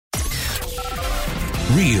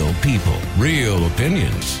Real people, real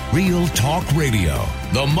opinions, real talk radio.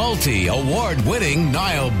 The multi-award-winning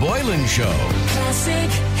Niall Boylan Show.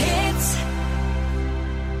 Classic hits.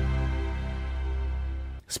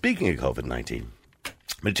 Speaking of COVID-19,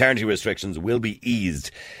 maternity restrictions will be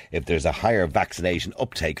eased if there's a higher vaccination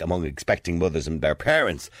uptake among expecting mothers and their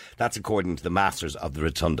parents. That's according to the Masters of the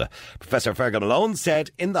Rotunda. Professor Fergal Malone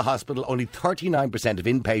said in the hospital only 39% of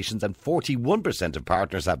inpatients and 41% of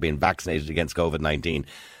partners have been vaccinated against COVID-19.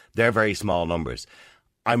 They're very small numbers.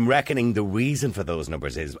 I'm reckoning the reason for those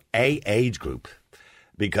numbers is age group,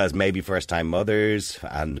 because maybe first-time mothers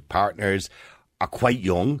and partners are quite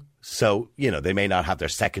young. So, they may not have their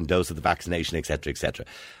second dose of the vaccination, etc., etc.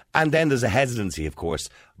 And then there's a hesitancy, of course,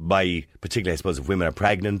 by particularly, I suppose, if women are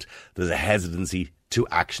pregnant, there's a hesitancy to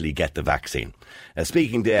actually get the vaccine.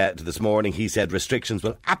 Speaking to This Morning, he said restrictions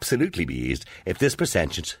will absolutely be eased if this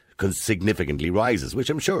percentage significantly rises,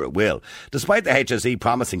 which I'm sure it will. Despite the HSE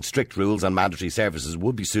promising strict rules on mandatory services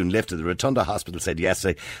would be soon lifted, the Rotunda Hospital said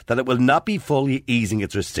yesterday that it will not be fully easing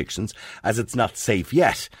its restrictions as it's not safe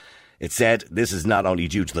yet. It said this is not only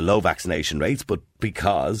due to the low vaccination rates, but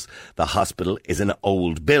because the hospital is an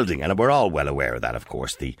old building. And we're all well aware of that, of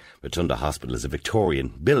course. The Rotunda Hospital is a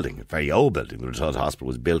Victorian building, a very old building. The Rotunda Hospital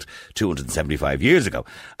was built 275 years ago.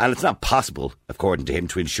 And it's not possible, according to him,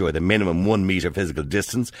 to ensure the minimum 1 metre physical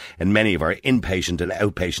distance in many of our inpatient and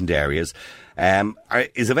outpatient areas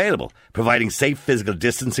is available. Providing safe physical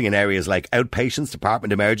distancing in areas like outpatients,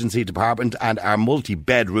 department, emergency department and our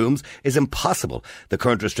multi-bed rooms is impossible. The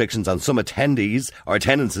current restrictions on some attendees or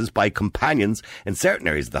attendances by companions in certain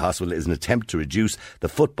areas of the hospital is an attempt to reduce the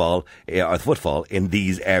footfall in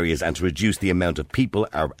these areas and to reduce the amount of people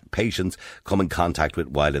our patients come in contact with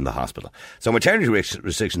while in the hospital. So maternity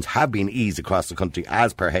restrictions have been eased across the country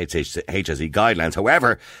as per HSE guidelines.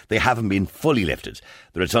 However, they haven't been fully lifted.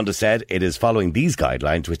 The Rotunda said it is following these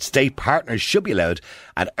guidelines which state partners should be allowed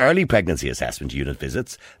at early pregnancy assessment unit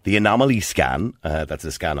visits, the anomaly scan, that's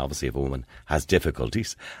a scan obviously if a woman has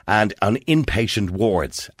difficulties, and on inpatient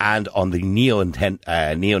wards and on the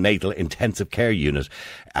neonatal intensive care unit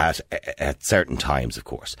at certain times, of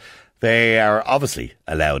course. They are obviously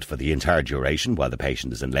allowed for the entire duration while the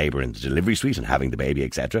patient is in labour in the delivery suite and having the baby,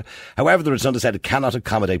 etc. However, the Rotunda said it cannot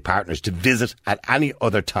accommodate partners to visit at any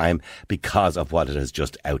other time because of what it has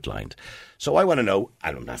just outlined. So I want to know,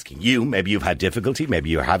 and I'm asking you, maybe you've had difficulty, maybe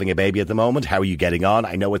you're having a baby at the moment, how are you getting on?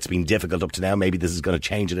 I know it's been difficult up to now, maybe this is going to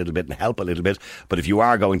change a little bit and help a little bit, but if you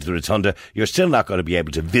are going to the Rotunda, you're still not going to be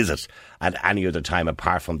able to visit at any other time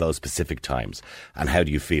apart from those specific times. And how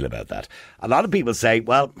do you feel about that? A lot of people say,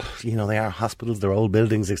 well, they are hospitals, they're old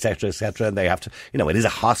buildings, etc., and they have to, it is a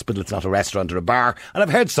hospital, it's not a restaurant or a bar. And I've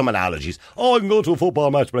heard some analogies, I can go to a football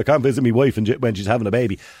match, but I can't visit my wife when she's having a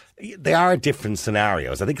baby. They are different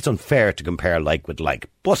scenarios. I think it's unfair to compare like with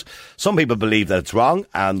like. But some people believe that it's wrong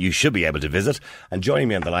and you should be able to visit. And joining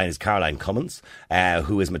me on the line is Caroline Cummings,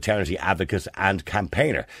 who is maternity advocate and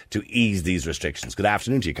campaigner to ease these restrictions. Good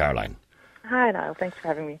afternoon to you, Caroline. Hi, Niall. Thanks for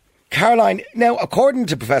having me. Caroline, now, according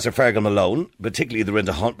to Professor Fergal Malone, particularly the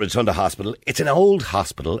Rotunda Hospital, it's an old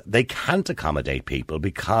hospital. They can't accommodate people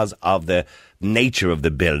because of the nature of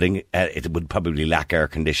the building. It would probably lack air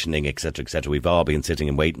conditioning, etc., etc. We've all been sitting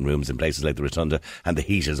in waiting rooms in places like the Rotunda and the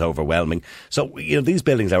heat is overwhelming. So, these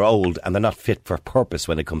buildings are old and they're not fit for purpose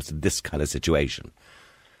when it comes to this kind of situation.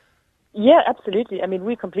 Yeah, absolutely. I mean,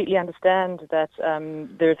 we completely understand that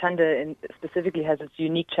the Rotunda specifically has its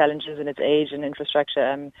unique challenges in its age and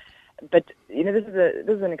infrastructure. But this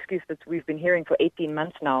is an excuse that we've been hearing for 18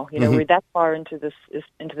 months now. We're that far into this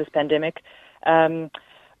pandemic. Every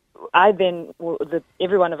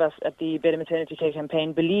one of us at the Better Maternity Care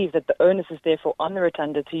campaign believe that the onus is therefore on the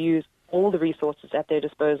Rotunda to use all the resources at their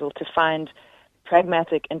disposal to find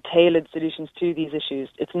pragmatic and tailored solutions to these issues.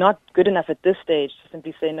 It's not good enough at this stage to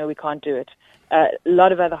simply say, no, we can't do it. A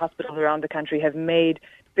lot of other hospitals around the country have made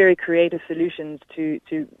very creative solutions to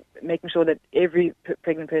making sure that every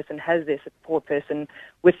pregnant person has their support person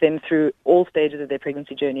with them through all stages of their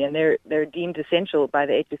pregnancy journey, and they're deemed essential by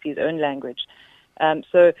the HSC's own language.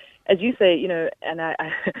 So, as you say, and I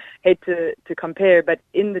hate to compare, but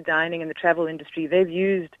in the dining and the travel industry, they've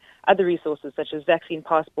used other resources such as vaccine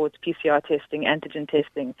passports, PCR testing, antigen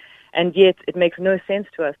testing, and yet it makes no sense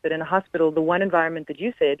to us that in a hospital, the one environment that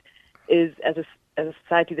you said is, as a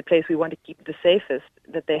society, the place we want to keep the safest,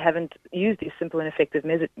 that they haven't used these simple and effective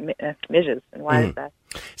measures. And why is that?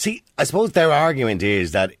 See, I suppose their argument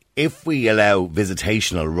is that if we allow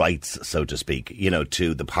visitational rights, so to speak,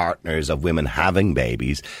 to the partners of women having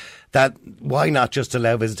babies, that why not just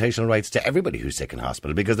allow visitational rights to everybody who's sick in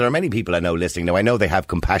hospital? Because there are many people I know listening now. I know they have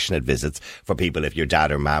compassionate visits for people if your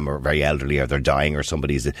dad or mum are very elderly or they're dying or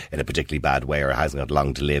somebody's in a particularly bad way or hasn't got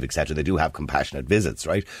long to live, etc. They do have compassionate visits,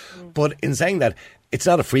 right? But in saying that, it's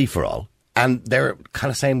not a free-for-all. And they're kind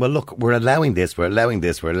of saying, well, look, we're allowing this, but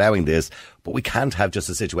we can't have just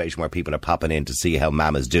a situation where people are popping in to see how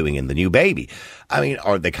mama's doing in the new baby. I mean,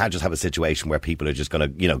 or they can't just have a situation where people are just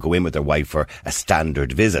going to, go in with their wife for a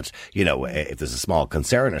standard visit, if there's a small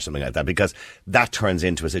concern or something like that, because that turns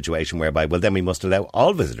into a situation whereby, well, then we must allow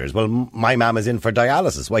all visitors. Well, my mum is in for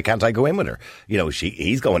dialysis. Why can't I go in with her?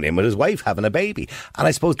 He's going in with his wife having a baby. And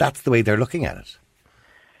I suppose that's the way they're looking at it.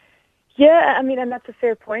 Yeah, I mean, and that's a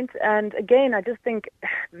fair point. And again, I just think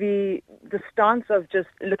the stance of just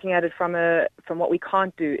looking at it from what we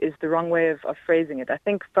can't do is the wrong way of phrasing it. I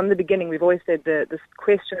think from the beginning, we've always said this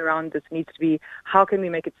question around this needs to be, how can we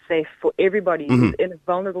make it safe for everybody who's in a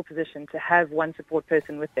vulnerable position to have one support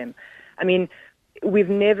person with them? I mean, we've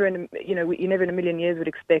never, you never in a million years would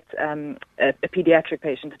expect a pediatric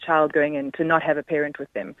patient, a child going in, to not have a parent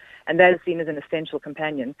with them, and that is seen as an essential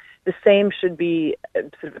companion. The same should be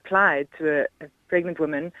sort of applied to a pregnant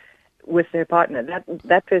woman with their partner.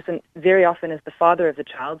 That person very often is the father of the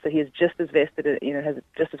child, so he is just as vested, has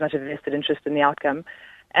just as much of a vested interest in the outcome.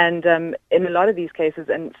 And in a lot of these cases,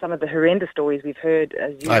 and some of the horrendous stories we've heard...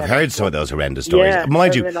 I've heard some of those horrendous stories. Yeah,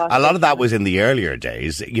 mind you, a lot of that was in the earlier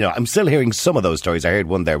days. I'm still hearing some of those stories. I heard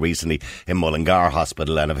one there recently in Mullingar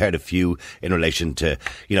Hospital, and I've heard a few in relation to,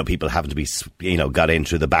 people having to be, got in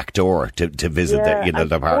through the back door to visit their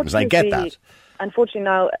partners. And I get that. Unfortunately,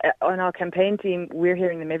 now on our campaign team, we're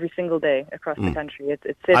hearing them every single day across the country.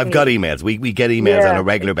 I've got emails. We get emails on a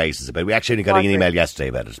regular basis about it. We actually got an email yesterday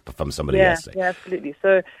about it from somebody yesterday. Yeah, absolutely.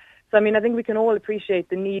 So I mean, I think we can all appreciate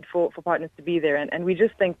the need for partners to be there, and we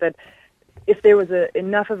just think that if there was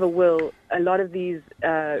enough of a will, a lot of these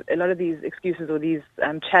excuses or these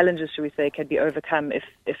challenges, should we say, can be overcome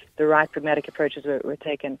if the right pragmatic approaches were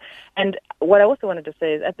taken. And what I also wanted to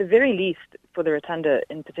say is, at the very least, for the Rotunda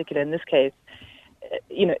in particular in this case,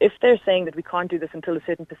 if they're saying that we can't do this until a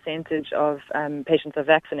certain percentage of patients are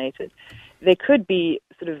vaccinated, there could be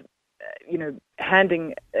sort of,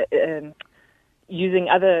 using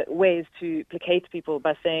other ways to placate people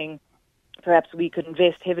by saying, perhaps we could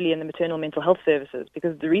invest heavily in the maternal mental health services,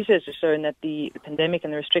 because the research has shown that the pandemic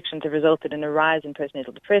and the restrictions have resulted in a rise in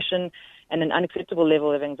postnatal depression and an unacceptable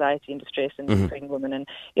level of anxiety and distress in pregnant women. And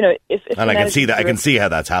I can see that. I can see how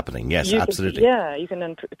that's happening. Yes, absolutely. You can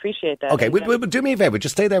appreciate that. Okay, do me a favour.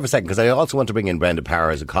 Just stay there for a second, because I also want to bring in Brenda Power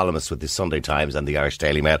as a columnist with the Sunday Times and the Irish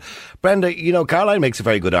Daily Mail. Brenda, Caroline makes a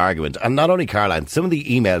very good argument, and not only Caroline. Some of the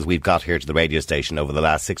emails we've got here to the radio station over the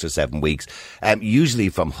last 6 or 7 weeks, usually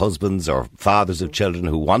from husbands or fathers of children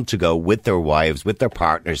who want to go with their wives, with their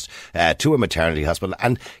partners, to a maternity hospital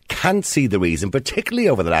and can't see the reason, particularly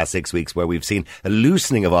over the last 6 weeks where we've seen a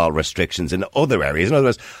loosening of all restrictions in other areas. In other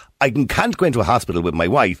words, I can't go into a hospital with my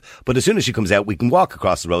wife, but as soon as she comes out, we can walk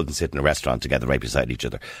across the road and sit in a restaurant together right beside each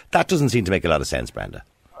other. That doesn't seem to make a lot of sense, Brenda.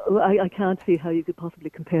 I can't see how you could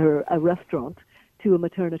possibly compare a restaurant to a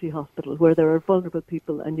maternity hospital where there are vulnerable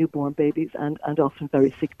people and newborn babies and often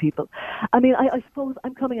very sick people. I mean, I suppose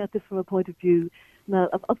I'm coming at this from a point of view now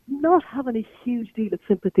of not having a huge deal of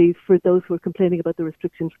sympathy for those who are complaining about the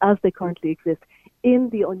restrictions as they currently exist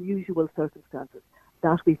in the unusual circumstances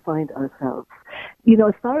that we find ourselves.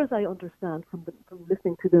 As far as I understand from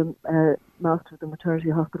listening to the master of the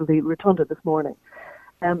maternity hospital, the Rotunda, this morning,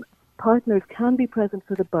 partners can be present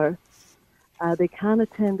for the births, they can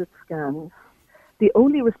attend at scans. The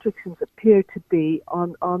only restrictions appear to be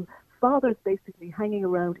on fathers basically hanging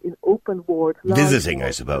around in open wards. Visiting,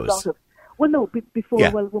 I suppose. Before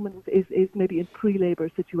a woman is maybe in pre-labour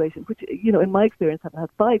situation, which, in my experience, having had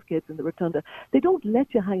 5 kids in the Rotunda, they don't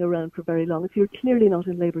let you hang around for very long. If you're clearly not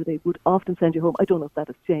in labour, they would often send you home. I don't know if that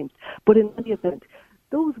has changed. But in any event,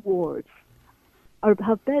 those wards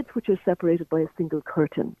have beds which are separated by a single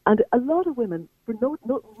curtain. And a lot of women, for no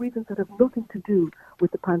reasons that have nothing to do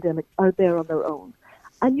with the pandemic, are there on their own.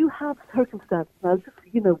 And you have circumstances, now,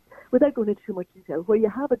 without going into too much detail, where you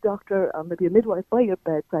have a doctor or maybe a midwife by your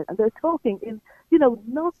bedside, and they're talking in,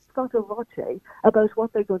 not sotto voce about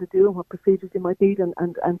what they're going to do and what procedures you might need and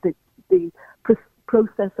the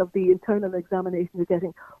process of the internal examination you're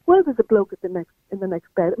getting. Well, there's a bloke in the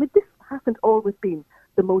next bed. I mean, this hasn't always been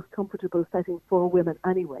the most comfortable setting for women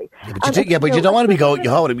anyway. But you don't want to be going.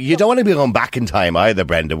 You don't want to be going back in time either,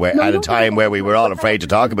 Brenda. At a time where we were all afraid to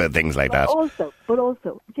talk about things like that.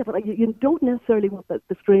 But you don't necessarily want the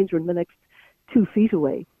stranger in the next 2 feet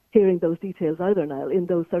away hearing those details either, Niall, in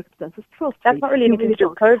those circumstances. Trust That's me. not really anything to do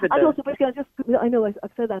with COVID, And though. also, but I know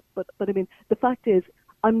I've said that, but I mean, the fact is,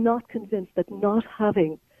 I'm not convinced that not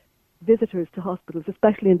having visitors to hospitals,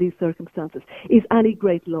 especially in these circumstances, is any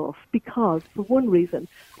great loss, because for one reason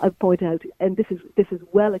I point out, and this is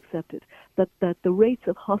well accepted, that the rates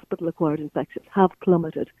of hospital-acquired infections have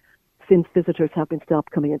plummeted since visitors have been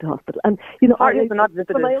stopped coming into hospital. And Partners are not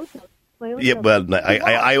visitors. Yeah, well,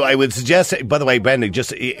 I would suggest, by the way, Brenda,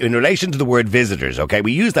 just in relation to the word visitors, okay,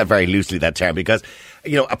 we use that very loosely, that term, because,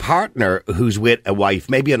 a partner who's with a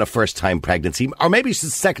wife, maybe on a first-time pregnancy, or maybe it's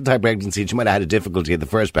a second-time pregnancy and she might have had a difficulty in the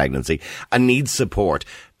first pregnancy and needs support,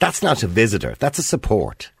 that's not a visitor, that's a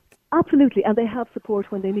support. Absolutely, and they have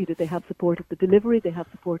support when they need it. They have support at the delivery, they have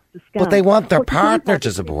support at the scan. But they want their partner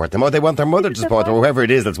to support them, or they want their mother to support them, or whoever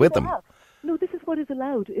it is that's with them. No, this is what is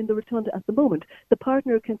allowed in the rotunda at the moment. The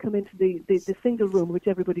partner can come into the single room, which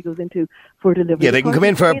everybody goes into for delivery. Yeah, they can come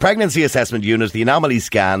in for a pregnancy assessment unit, the anomaly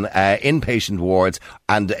scan, inpatient wards,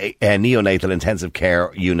 and a neonatal intensive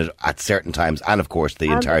care unit at certain times, and of course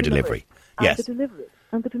the entire delivery. Yes.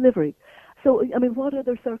 And the delivery. So, I mean, what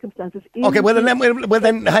other circumstances? Okay, well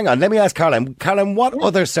then, hang on. Let me ask Caroline. Caroline, what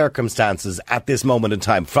other circumstances at this moment in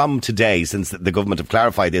time, from today, since the government have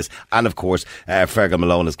clarified this, and of course, Fergal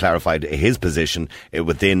Malone has clarified his position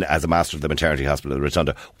within as a master of the maternity hospital at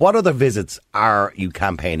Rotunda, what other visits are you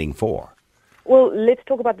campaigning for? Well, let's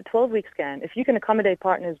talk about the 12-week scan. If you can accommodate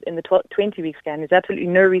partners in the 20-week scan, there's absolutely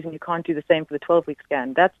no reason you can't do the same for the 12-week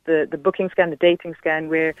scan. That's the booking scan, the dating scan,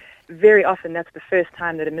 where very often that's the first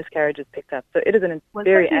time that a miscarriage is picked up. So it is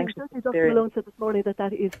very anxious experience. Dr. Malone said this morning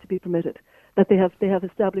that is to be permitted, that they have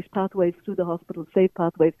established pathways through the hospital, safe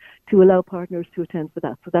pathways, to allow partners to attend for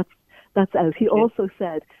that. So that's out. He also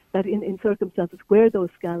said that in circumstances where those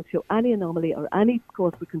scans show any anomaly or any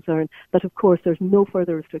cause for concern, that of course there's no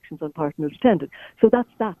further restrictions on partners attended. So that's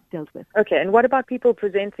that dealt with. Okay, and what about people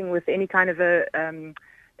presenting with any kind of an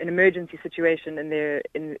emergency situation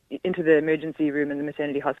into the emergency room in the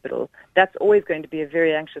maternity hospital? That's always going to be a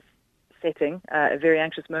very anxious setting, a very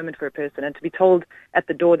anxious moment for a person, and to be told at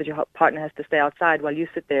the door that your partner has to stay outside while you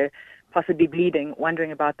sit there, possibly bleeding,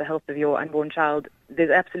 wondering about the health of your unborn child,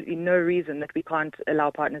 there's absolutely no reason that we can't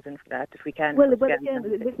allow partners in for that if we can. Well again,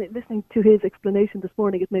 listening to his explanation this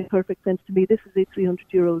morning, it made perfect sense to me. This is a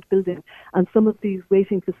 300-year-old building, and some of these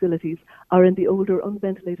waiting facilities are in the older,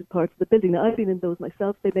 unventilated parts of the building. Now, I've been in those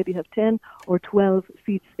myself. They maybe have 10 or 12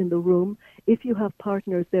 seats in the room. If you have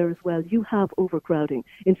partners there as well, you have overcrowding.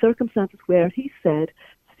 In circumstances where he said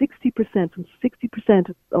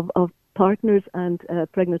 60% of partners and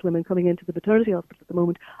pregnant women coming into the maternity hospital at the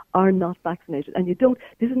moment are not vaccinated. And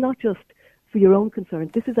this is not just for your own concern,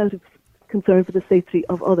 this is out of concern for the safety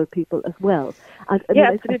of other people as well. And,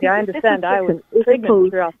 absolutely. I understand. I was pregnant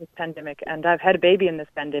throughout this pandemic, and I've had a baby in this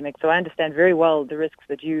pandemic, so I understand very well the risks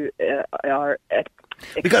that you are at.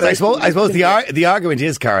 Because I suppose the argument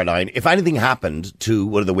is, Caroline, if anything happened to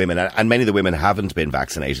one of the women, and many of the women haven't been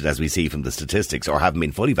vaccinated, as we see from the statistics, or haven't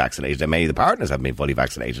been fully vaccinated, and many of the partners haven't been fully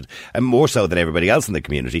vaccinated, and more so than everybody else in the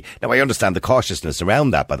community. Now, I understand the cautiousness around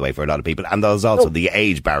that, by the way, for a lot of people, and there's also the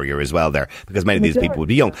age barrier as well there, because many of these people would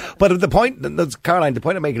be young. But Caroline, the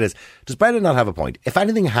point I'm making is, does Brenda not have a point? If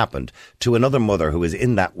anything happened to another mother who was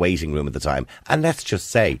in that waiting room at the time, and let's just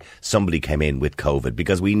say somebody came in with COVID,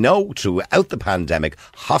 because we know throughout the pandemic,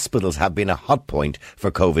 hospitals have been a hot point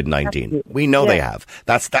for COVID-19. We know they have.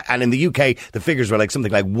 And in the UK, the figures were like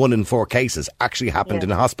something like 1 in 4 cases actually happened in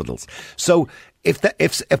hospitals. So if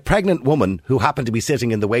a pregnant woman who happened to be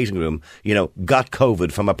sitting in the waiting room, got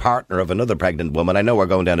COVID from a partner of another pregnant woman, I know we're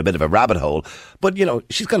going down a bit of a rabbit hole, but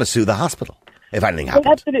she's going to sue the hospital if anything happened.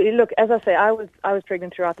 Well, absolutely. Look, as I say, I was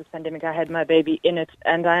pregnant throughout this pandemic. I had my baby in it,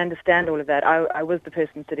 and I understand all of that. I was the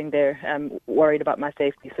person sitting there worried about my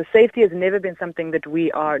safety. So safety has never been something that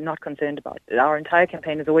we are not concerned about. Our entire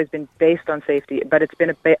campaign has always been based on safety, but it's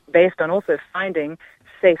been based on also finding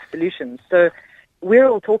safe solutions. So we're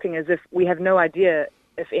all talking as if we have no idea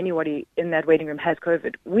if anybody in that waiting room has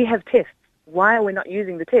COVID. We have tests. Why are we not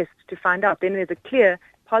using the tests to find out? Then there's a clear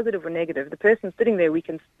positive or negative. The person sitting there, we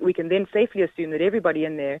can then safely assume that everybody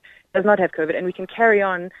in there does not have COVID, and we can carry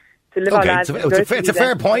on to live our lives. It's a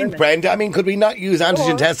fair point, Brenda. I mean, could we not use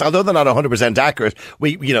antigen tests, although they're not 100%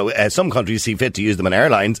 accurate? Some countries see fit to use them in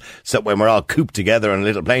airlines, so when we're all cooped together on a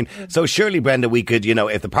little plane. So surely, Brenda, we could,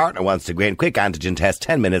 if the partner wants to go in, quick antigen test,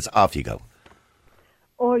 10 minutes, off you go.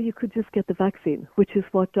 Or you could just get the vaccine, which is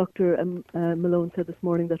what Dr. Malone said this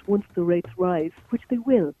morning, that once the rates rise, which they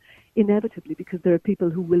will, inevitably, because there are people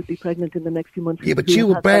who will be pregnant in the next few months. Yeah, but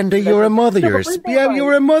you, Brenda, you're a mother yourself. Yeah,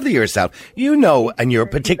 you're a mother yourself. You know, and you're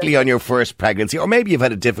particularly on your first pregnancy, or maybe you've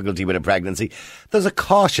had a difficulty with a pregnancy. There's a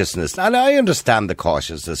cautiousness, and I understand the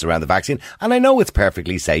cautiousness around the vaccine, and I know it's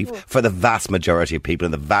perfectly safe for the vast majority of people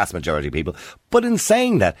and the vast majority of people. But in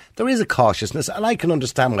saying that, there is a cautiousness, and I can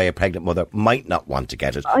understand why a pregnant mother might not want to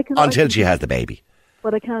get it until she has the baby.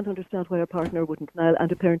 But I can't understand why a partner wouldn't, Niall,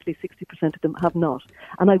 and apparently 60% of them have not.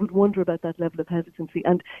 And I would wonder about that level of hesitancy.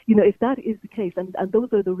 And, you know, if that is the case, and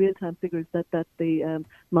those are the real-time figures that the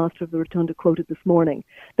Master of the Rotunda quoted this morning,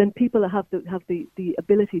 then people have the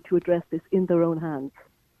ability to address this in their own hands.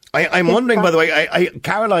 I'm wondering, by the way,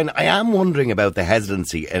 Caroline, I am wondering about the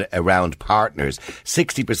hesitancy around partners.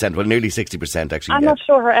 60%, well, nearly 60% actually. I'm not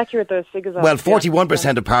sure how accurate those figures are. Well,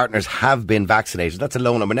 41% of partners have been vaccinated. That's a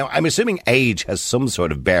low number. Now, I'm assuming age has some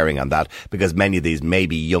sort of bearing on that, because many of these may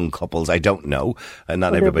be young couples. I don't know. And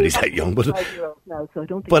not everybody's that young. But now, so I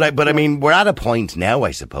don't think but I mean, we're at a point now,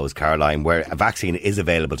 I suppose, Caroline, where a vaccine is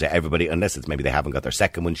available to everybody, unless it's maybe they haven't got their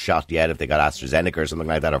second one shot yet, if they got AstraZeneca or something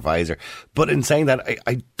like that, or Pfizer. But in saying that,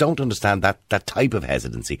 I don't understand that type of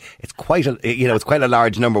hesitancy. It's quite a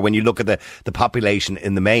large number when you look at the population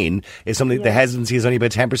in the main. Is something the hesitancy is only about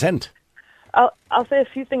 10%. I'll say a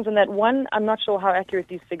few things on that. One, I'm not sure how accurate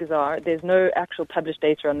these figures are. There's no actual published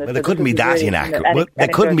data on this. Well, they couldn't be that inaccurate. They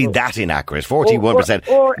couldn't be that inaccurate.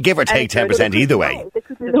 41%, give or take 10% either way. They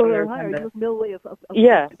could be lower or higher. There's no way of so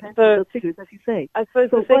figures, as you say. I suppose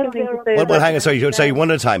the second thing to say. Well, hang on. Sorry,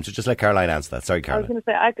 one at a time. So just let Caroline answer that. Sorry, Caroline. I was going to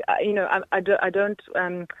say, I don't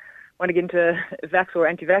want to get into vax or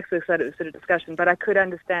anti-vax sort of discussion, but I could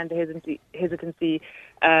understand the hesitancy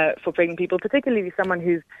for pregnant people, particularly someone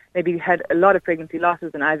who's maybe had a lot of pregnancy losses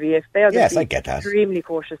and IVF. They are extremely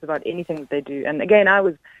cautious about anything that they do. And again, I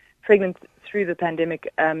was pregnant through the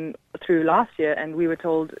pandemic, through last year, and we were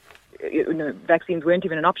told, vaccines weren't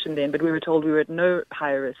even an option then, but we were told we were at no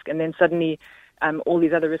higher risk. And then suddenly all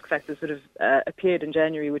these other risk factors sort of appeared in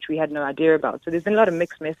January, which we had no idea about. So there's been a lot of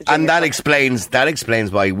mixed messaging. And that explains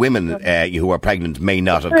why women who are pregnant may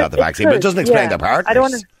not have got the vaccine, but it doesn't explain their partners. I don't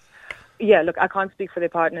want to. Yeah, look, I can't speak for their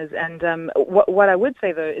partners. And what I would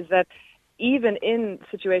say, though, is that even in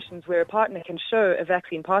situations where a partner can show a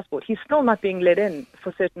vaccine passport, he's still not being let in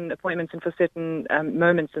for certain appointments and for certain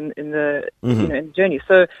moments in the in the journey.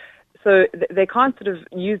 So they can't sort of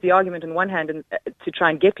use the argument on one hand and to try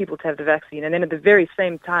and get people to have the vaccine, and then at the very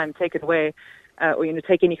same time take it away, or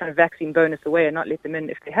take any kind of vaccine bonus away and not let them in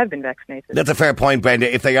if they have been vaccinated. That's a fair point,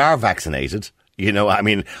 Brenda. If they are vaccinated, I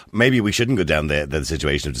mean, maybe we shouldn't go down the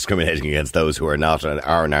situation of discriminating against those who are not and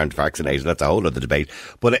aren't vaccinated. That's a whole other debate.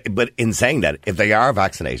 But in saying that, if they are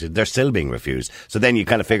vaccinated, they're still being refused. So then you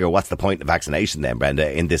kind of figure, what's the point of vaccination then,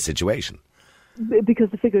 Brenda, in this situation? Because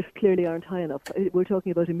the figures clearly aren't high enough. We're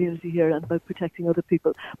talking about immunity here and about protecting other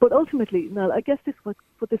people. But ultimately, Niall, I guess what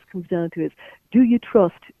this comes down to is, do you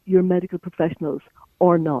trust your medical professionals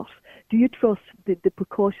or not? Do you trust the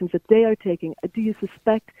precautions that they are taking? Do you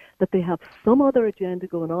suspect that they have some other agenda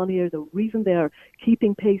going on here? The reason they are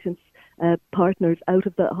keeping patients, partners out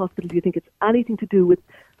of the hospital, do you think it's something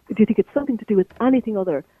to do with anything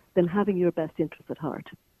other than having your best interests at heart?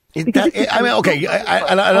 I'll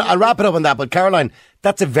wrap it up on that. But Caroline,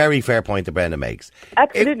 that's a very fair point that Brenda makes.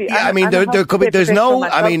 Absolutely. No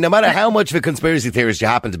matter how much of a conspiracy theorist you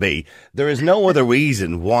happen to be, there is no other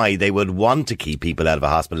reason why they would want to keep people out of a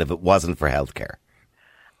hospital if it wasn't for healthcare.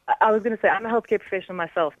 I was going to say, I'm a healthcare professional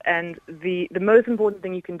myself, and the most important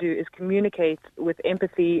thing you can do is communicate with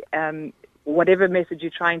empathy, whatever message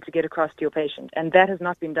you're trying to get across to your patient, and that has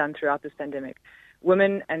not been done throughout this pandemic.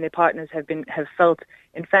 Women and their partners have felt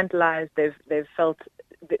infantilized. They've felt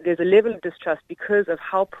there's a level of distrust because of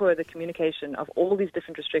how poor the communication of all these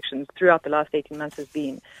different restrictions throughout the last 18 months has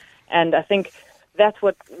been. And I think that's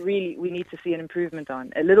what really we need to see an improvement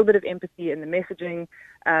on. A little bit of empathy in the messaging,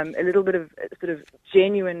 a little bit of sort of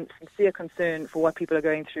genuine, sincere concern for what people are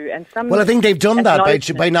going through. And I think they've done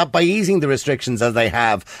that by easing the restrictions as they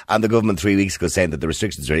have. And the government 3 weeks ago saying that the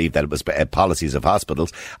restrictions were eased, that it was policies of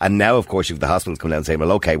hospitals. And now, of course, you've the hospitals come down and saying,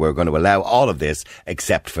 well, OK, we're going to allow all of this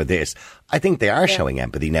except for this. I think they are showing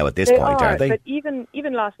empathy now at this point, aren't they? But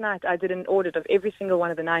even last night, I did an audit of every single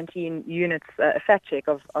one of the 19 units, a fact check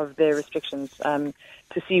of their restrictions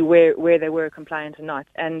to see where they were compliant or not.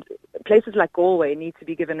 And places like Galway need to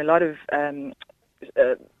be given a lot of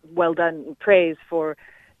well done praise for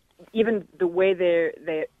even the way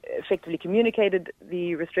they effectively communicated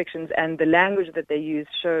the restrictions, and the language that they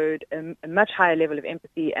used showed a much higher level of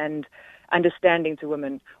empathy and understanding to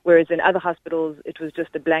women, whereas in other hospitals it was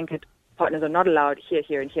just a blanket, partners are not allowed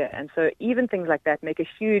here, and here. And so even things like that make a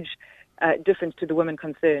huge different to the women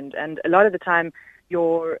concerned. And a lot of the time,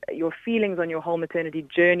 your feelings on your whole maternity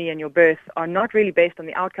journey and your birth are not really based on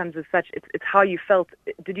the outcomes as such. It's how you felt.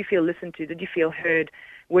 Did you feel listened to? Did you feel heard?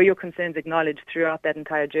 Were your concerns acknowledged throughout that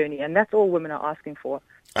entire journey? And that's all women are asking for.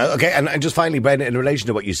 Okay, and just finally, Brenda, in relation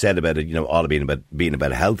to what you said about it, all being about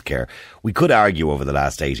healthcare, we could argue over the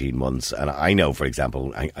last 18 months, and I know, for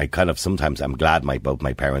example, I kind of sometimes I'm glad both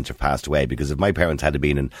my parents have passed away, because if my parents had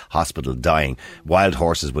been in hospital dying, wild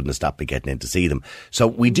horses wouldn't have stopped me getting in to see them. So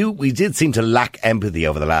we did seem to lack empathy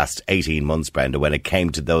over the last 18 months, Brenda, when it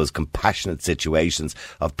came to those compassionate situations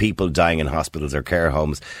of people dying in hospitals or care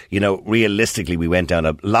homes. Realistically, we went down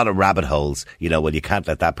a lot of rabbit holes. Well, you can't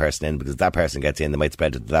let that person in, because if that person gets in, they might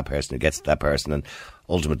spread it to that person, who gets to that person, and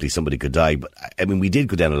ultimately somebody could die. But we did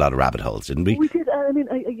go down a lot of rabbit holes, didn't we? We did.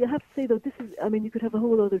 You have to say, though, you could have a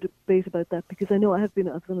whole other debate about that, because I know I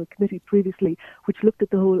was on a committee previously which looked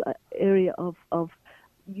at the whole area of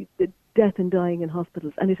death and dying in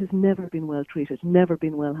hospitals, and it has never been well treated, never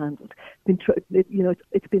been well handled.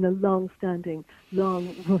 It's been a long-standing,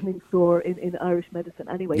 long-running sore in Irish medicine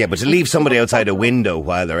anyway. Yeah, but to leave somebody outside a window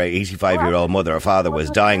while their 85-year-old mother or father was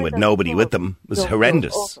dying with nobody with them was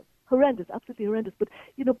horrendous. Horrendous, absolutely horrendous. But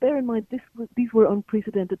bear in mind, these were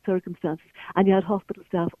unprecedented circumstances, and you had hospital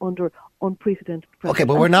staff under unprecedented pressure. Okay,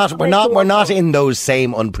 but we're not in those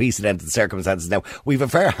same unprecedented circumstances now. We've a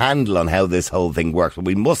fair handle on how this whole thing works, but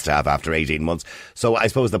we must have after 18 months. So I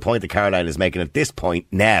suppose the point that Caroline is making at this point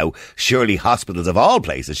now, surely hospitals of all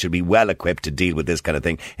places should be well equipped to deal with this kind of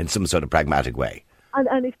thing in some sort of pragmatic way.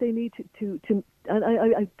 And if they need to and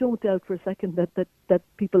I don't doubt for a second that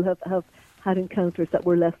people have had encounters that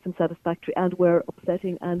were less than satisfactory and were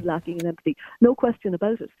upsetting and lacking in empathy. No question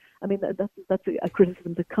about it. That's a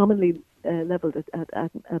criticism that's commonly levelled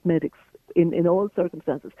at medics in all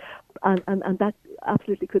circumstances, and that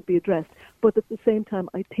absolutely could be addressed. But at the same time,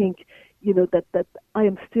 I think that I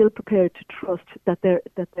am still prepared to trust that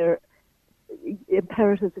their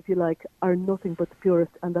imperatives, if you like, are nothing but the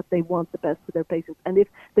purest, and that they want the best for their patients. And if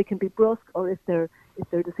they can be brusque, or if their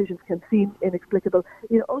decisions can seem inexplicable,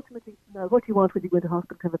 ultimately, now, what do you want when you go into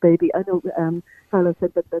hospital to have a baby? I know Caroline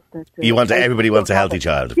said that you want everybody wants a healthy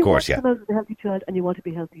child, of course, yeah. You want a healthy child, and you want to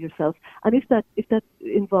be healthy yourself. And if that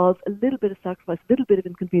involves a little bit of sacrifice, a little bit of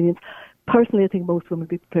inconvenience, personally, I think most women would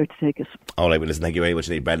be prepared to take it. All right, well, listen, thank you very much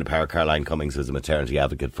indeed. Brenda Power, Caroline Cummings, who's a maternity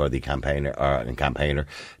advocate for the campaigner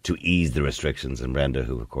to ease the restrictions, and Brenda,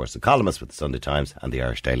 who, of course, is a columnist with the Sunday Times and the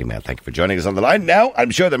Irish Daily Mail. Thank you for joining us on the line. Now, I'm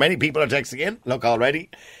sure that many people are texting in. Look, already,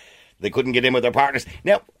 they couldn't get in with their partners.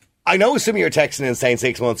 Now, I know some of you are texting in saying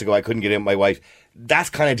 6 months ago I couldn't get in with my wife. That's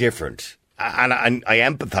kind of different. And I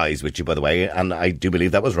empathise with you, by the way, and I do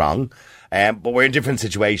believe that was wrong. But we're in a different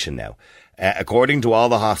situation now. According to all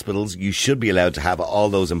the hospitals, you should be allowed to have all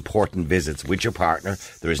those important visits with your partner.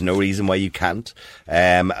 There is no reason why you can't.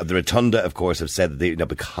 The Rotunda, of course, have said that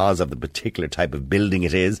because of the particular type of building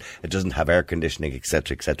it is, it doesn't have air conditioning,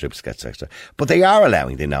 etc., etc., etc. But they are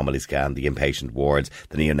allowing the anomaly scan, the inpatient wards,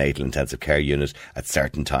 the neonatal intensive care unit at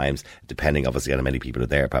certain times, depending obviously on how many people are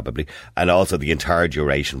there probably, and also the entire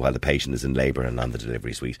duration while the patient is in labour and on the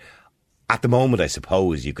delivery suite. At the moment, I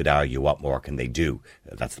suppose you could argue what more can they do?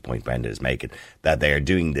 That's the point Brenda is making, that they are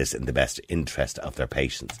doing this in the best interest of their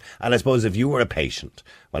patients. And I suppose if you were a patient,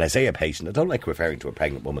 when I say a patient, I don't like referring to a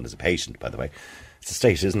pregnant woman as a patient, by the way. It's a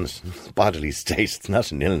state, isn't it? It's a bodily state. It's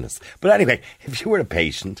not an illness. But anyway, if you were a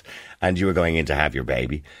patient and you were going in to have your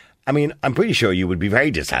baby, I'm pretty sure you would be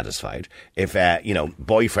very dissatisfied if,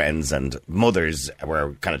 boyfriends and mothers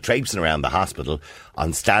were kind of traipsing around the hospital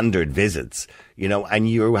on standard visits, and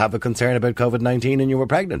you have a concern about COVID-19 and you were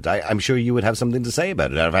pregnant. I'm sure you would have something to say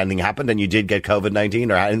about it. If anything happened and you did get COVID-19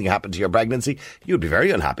 or anything happened to your pregnancy, you'd be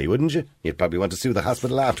very unhappy, wouldn't you? You'd probably want to sue the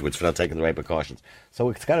hospital afterwards for not taking the right precautions. So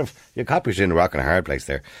it's kind of, you're caught between a rock and a hard place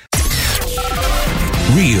there.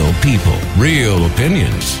 Real people, real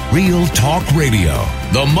opinions, real talk radio.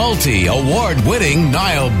 The multi-award winning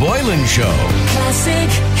Niall Boylan Show. Classic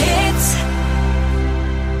hits.